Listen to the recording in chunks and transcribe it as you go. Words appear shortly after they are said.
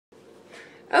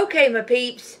Okay, my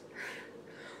peeps,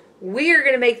 we are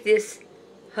going to make this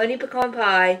honey pecan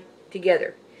pie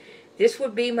together. This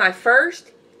would be my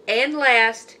first and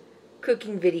last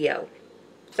cooking video.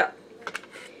 So,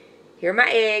 here are my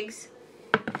eggs.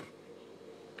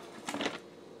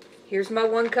 Here's my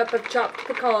 1 cup of chopped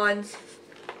pecans.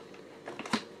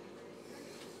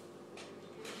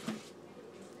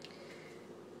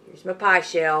 Here's my pie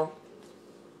shell.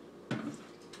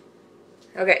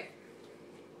 Okay.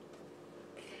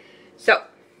 So,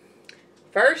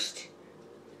 first,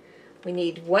 we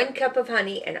need 1 cup of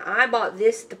honey, and I bought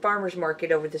this at the farmer's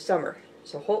market over the summer.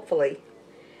 So hopefully,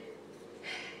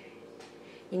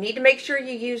 you need to make sure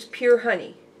you use pure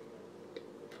honey.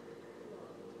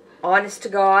 Honest to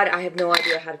God, I have no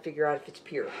idea how to figure out if it's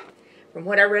pure. From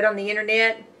what I read on the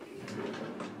internet,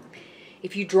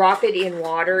 if you drop it in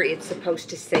water, it's supposed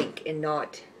to sink and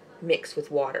not mix with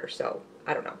water. So,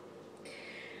 I don't know.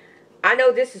 I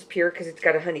know this is pure because it's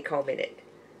got a honeycomb in it.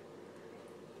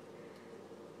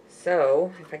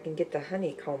 So, if I can get the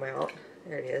honeycomb out,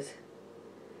 there it is.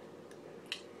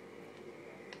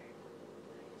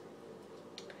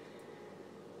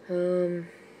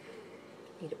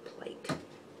 Need a plate.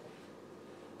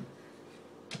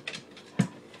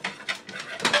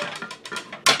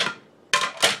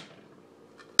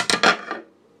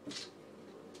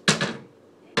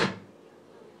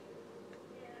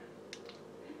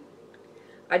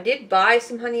 I did buy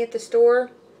some honey at the store,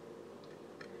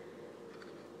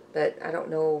 but I don't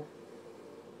know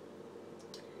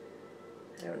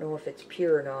if it's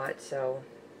pure or not, so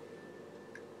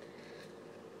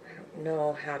I don't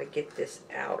know how to get this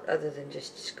out other than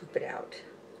just scoop it out.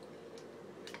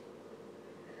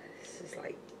 This is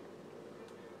like,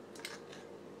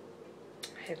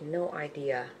 I have no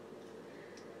idea.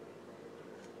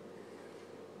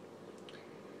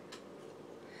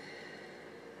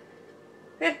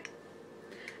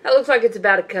 That looks like it's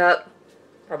about a cup,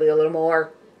 probably a little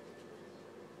more.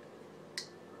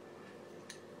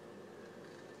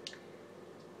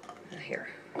 Here.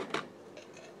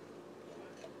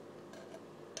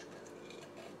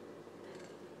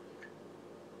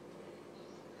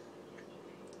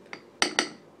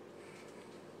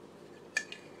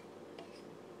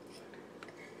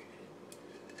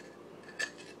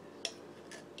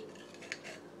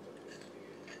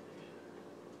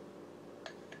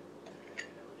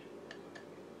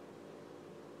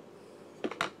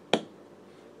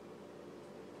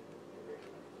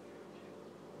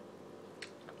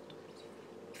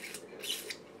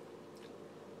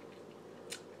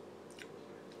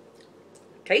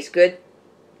 Tastes good.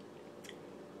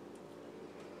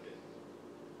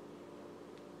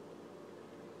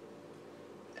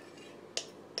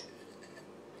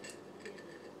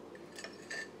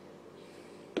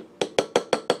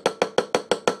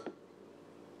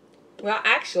 Well,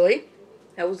 actually,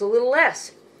 that was a little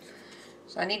less.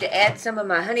 So I need to add some of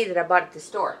my honey that I bought at the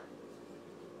store.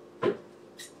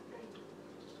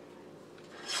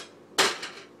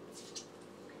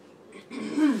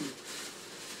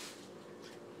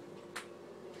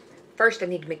 First, I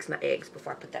need to mix my eggs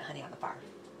before I put that honey on the fire.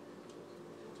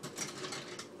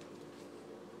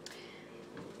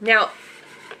 Now,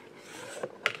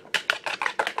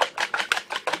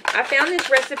 I found this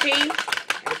recipe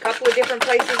at a couple of different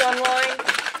places online,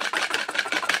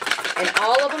 and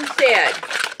all of them said,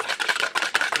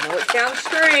 I know it sounds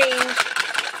strange,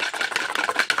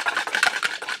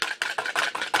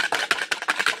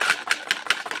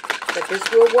 but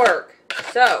this will work.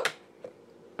 So,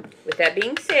 with that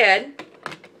being said,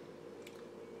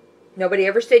 nobody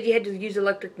ever said you had to use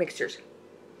electric mixers.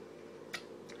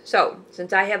 So,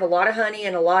 since I have a lot of honey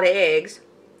and a lot of eggs,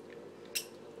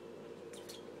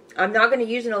 I'm not going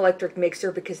to use an electric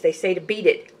mixer because they say to beat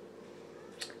it,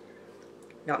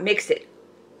 not mix it.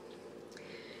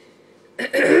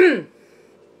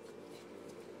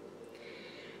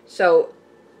 So,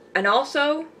 and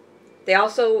also,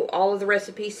 all of the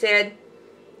recipes said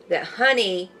that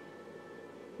honey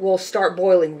will start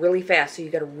boiling really fast, so you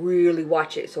got to really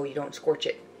watch it so you don't scorch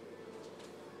it.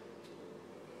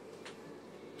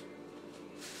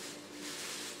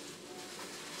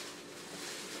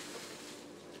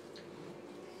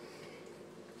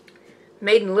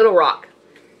 Made in Little Rock.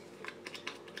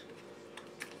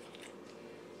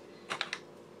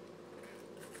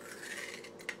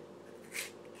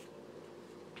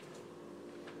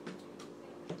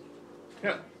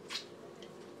 Yeah.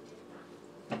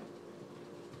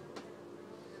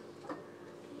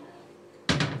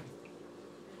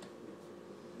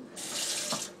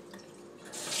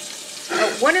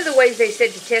 One of the ways they said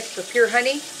to test for pure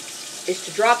honey is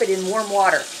to drop it in warm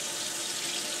water.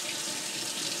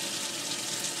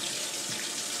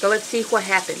 So let's see what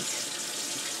happens.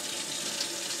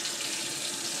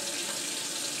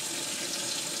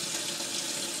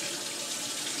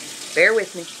 Bear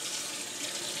with me.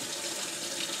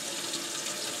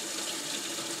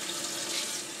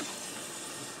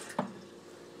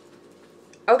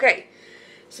 Okay,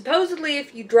 supposedly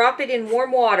if you drop it in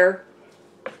warm water,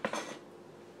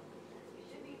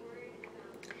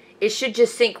 it should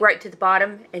just sink right to the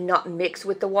bottom and not mix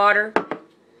with the water.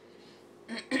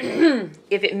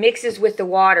 If it mixes with the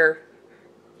water,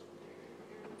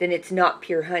 then it's not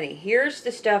pure honey. Here's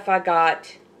the stuff I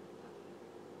got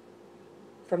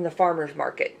from the farmer's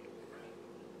market.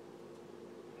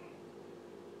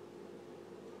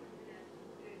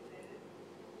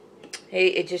 Hey,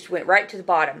 it just went right to the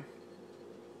bottom.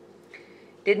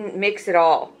 Didn't mix at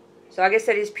all. So I guess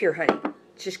that is pure honey.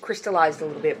 It's just crystallized a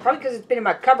little bit. Probably because it's been in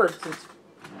my cupboard since,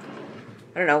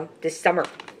 I don't know, this summer.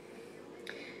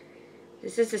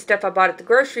 This is the stuff I bought at the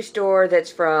grocery store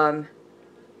that's from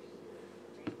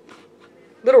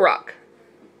Little Rock.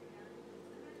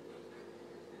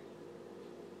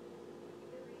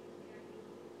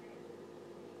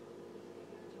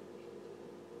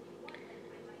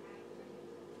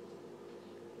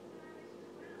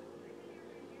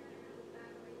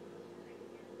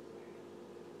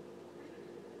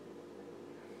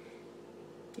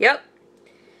 Yep.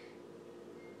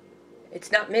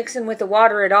 It's not mixing with the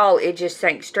water at all. It just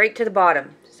sank straight to the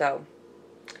bottom. So,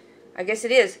 I guess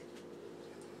it is.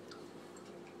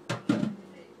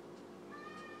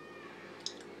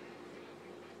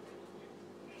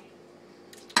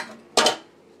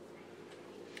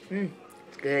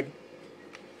 It's good.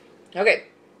 Okay.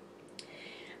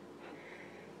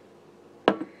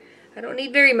 I don't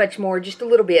need very much more, just a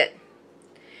little bit.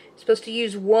 I'm supposed to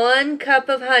use 1 cup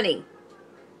of honey.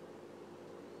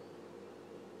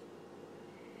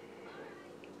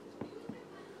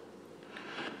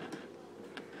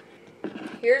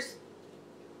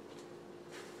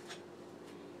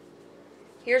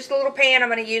 Here's the little pan I'm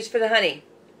going to use for the honey.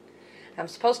 I'm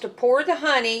supposed to pour the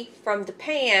honey from the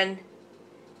pan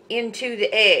into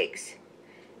the eggs.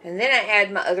 And then I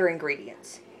add my other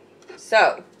ingredients.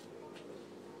 So,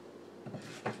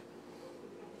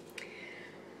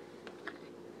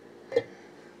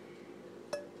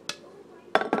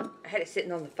 I had it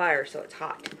sitting on the fire so it's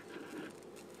hot.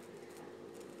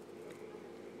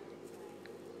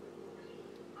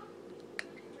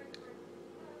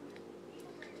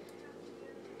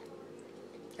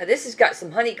 Now this has got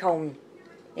some honeycomb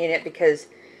in it because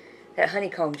that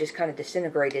honeycomb just kind of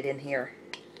disintegrated in here.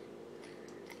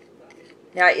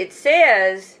 Now it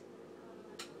says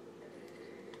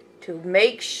to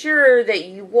make sure that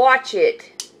you watch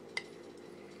it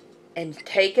and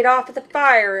take it off of the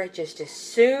fire just as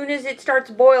soon as it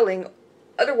starts boiling.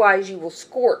 Otherwise you will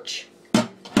scorch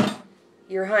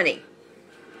your honey.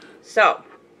 So,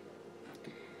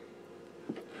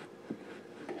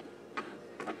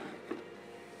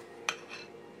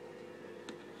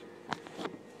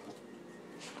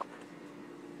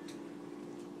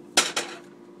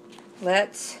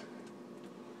 let's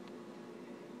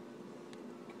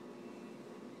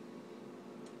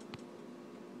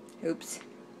oops.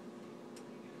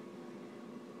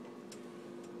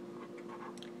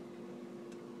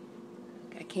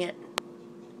 I can't.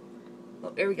 Oh,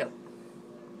 there we go.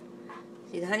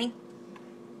 See the honey?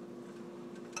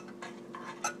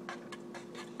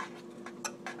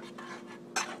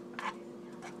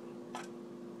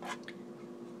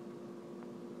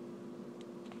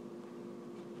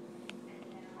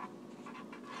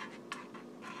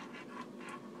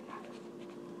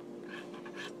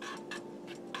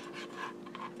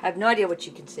 I have no idea what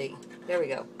you can see. There we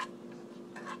go.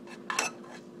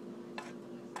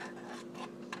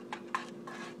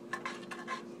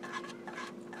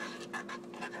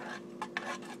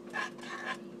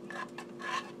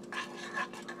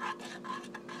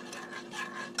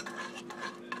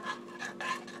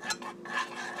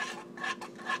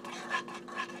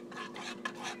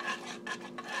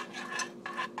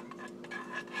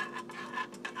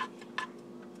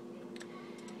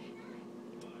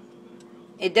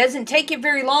 It doesn't take it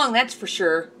very long, that's for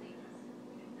sure.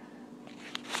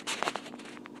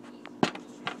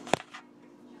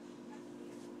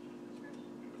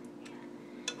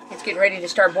 It's getting ready to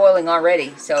start boiling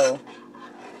already, so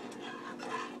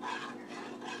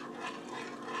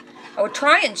I would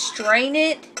try and strain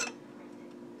it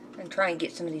and try and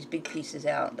get some of these big pieces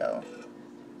out, though.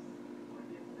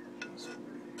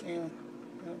 Yeah,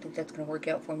 I don't think that's going to work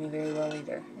out for me very well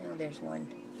either. Yeah, there's one.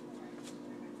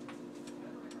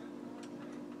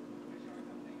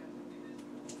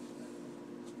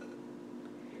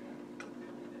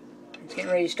 It's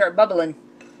getting ready to start bubbling.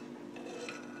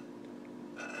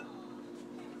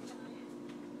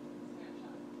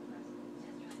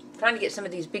 trying to get some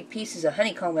of these big pieces of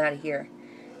honeycomb out of here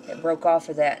that broke off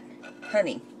of that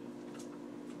honey.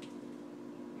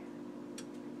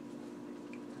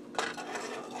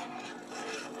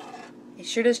 It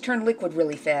sure does turn liquid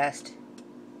really fast.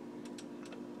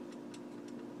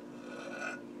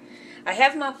 I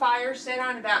have my fire set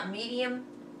on about medium.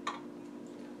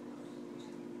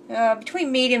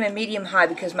 Between medium and medium high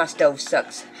because my stove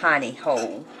sucks honey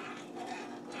whole.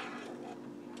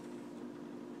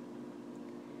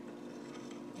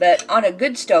 But on a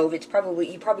good stove, you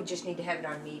probably just need to have it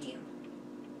on medium.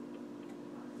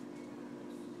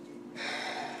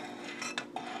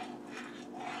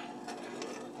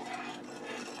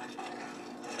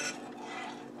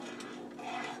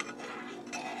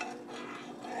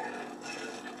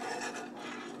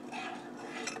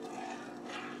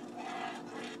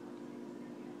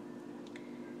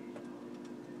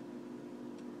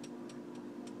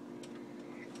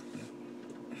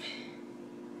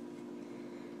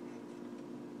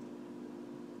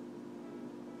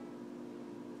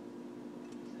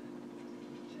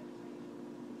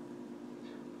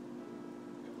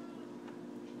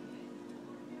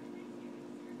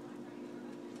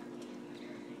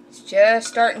 It's just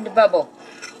starting to bubble.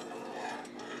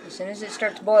 As soon as it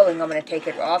starts boiling, I'm going to take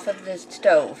it off of the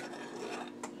stove.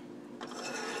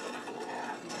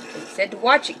 It said to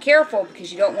watch it careful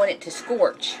because you don't want it to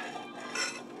scorch.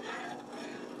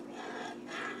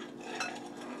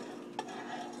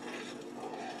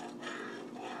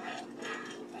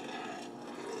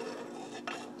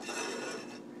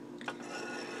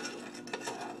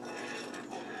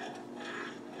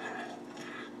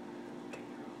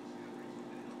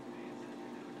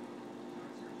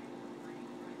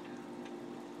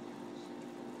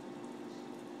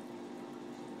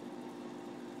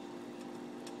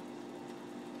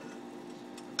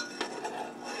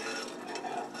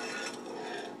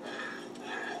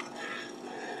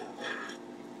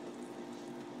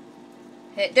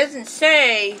 It doesn't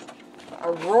say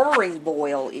a roaring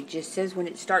boil, it just says when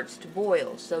it starts to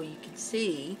boil. So you can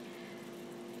see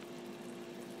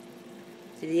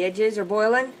the edges are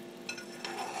boiling.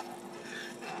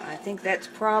 I think that's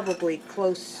probably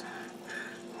close.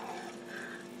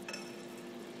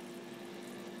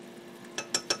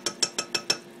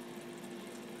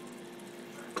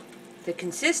 The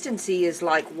consistency is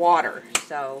like water.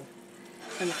 So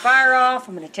turn the fire off.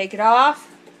 I'm going to take it off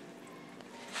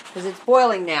because it's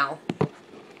boiling now.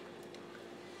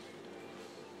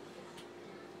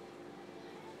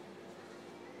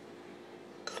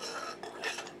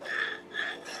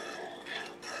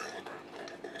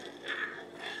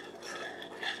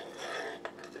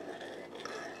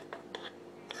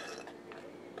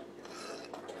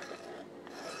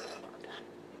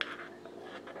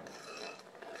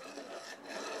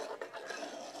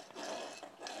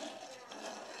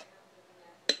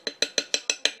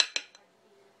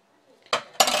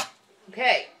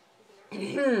 Okay.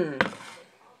 I'm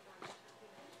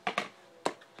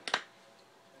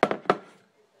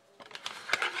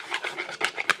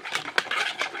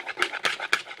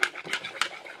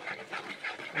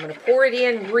going to pour it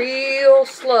in real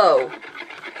slow.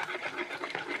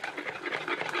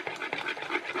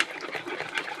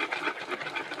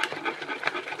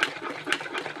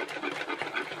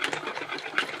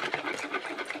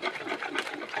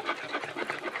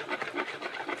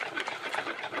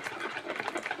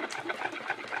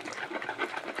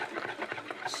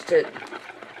 Just a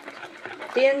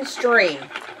thin stream.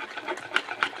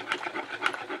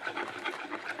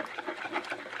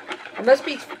 I must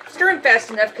be stirring fast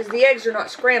enough because the eggs are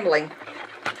not scrambling.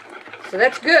 So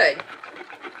that's good.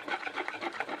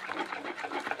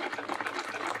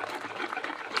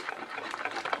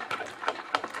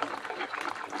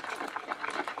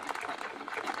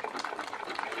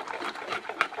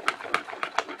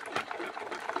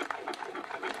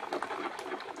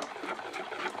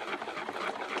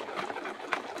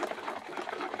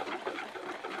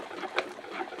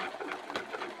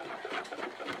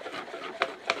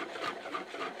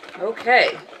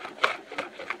 Okay.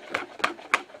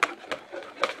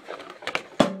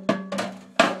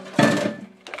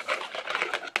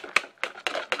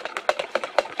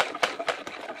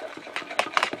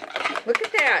 Look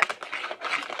at that.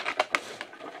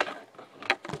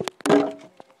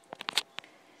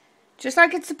 Just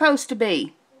like it's supposed to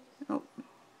be. Oh,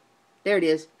 there it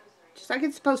is. Just like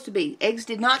it's supposed to be. Eggs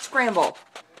did not scramble.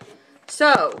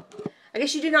 So, I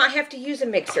guess you do not have to use a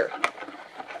mixer,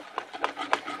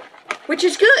 which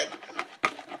is good.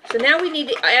 So now we need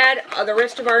to add the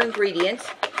rest of our ingredients,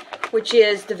 which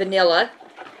is the vanilla,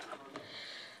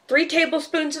 3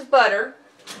 tablespoons of butter,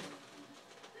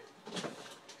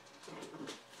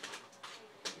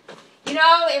 You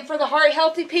know, and for the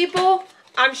heart-healthy people,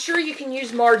 I'm sure you can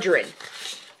use margarine.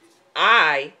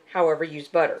 I, however, use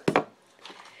butter.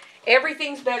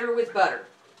 Everything's better with butter.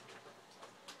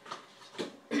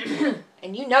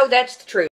 And you know that's the truth.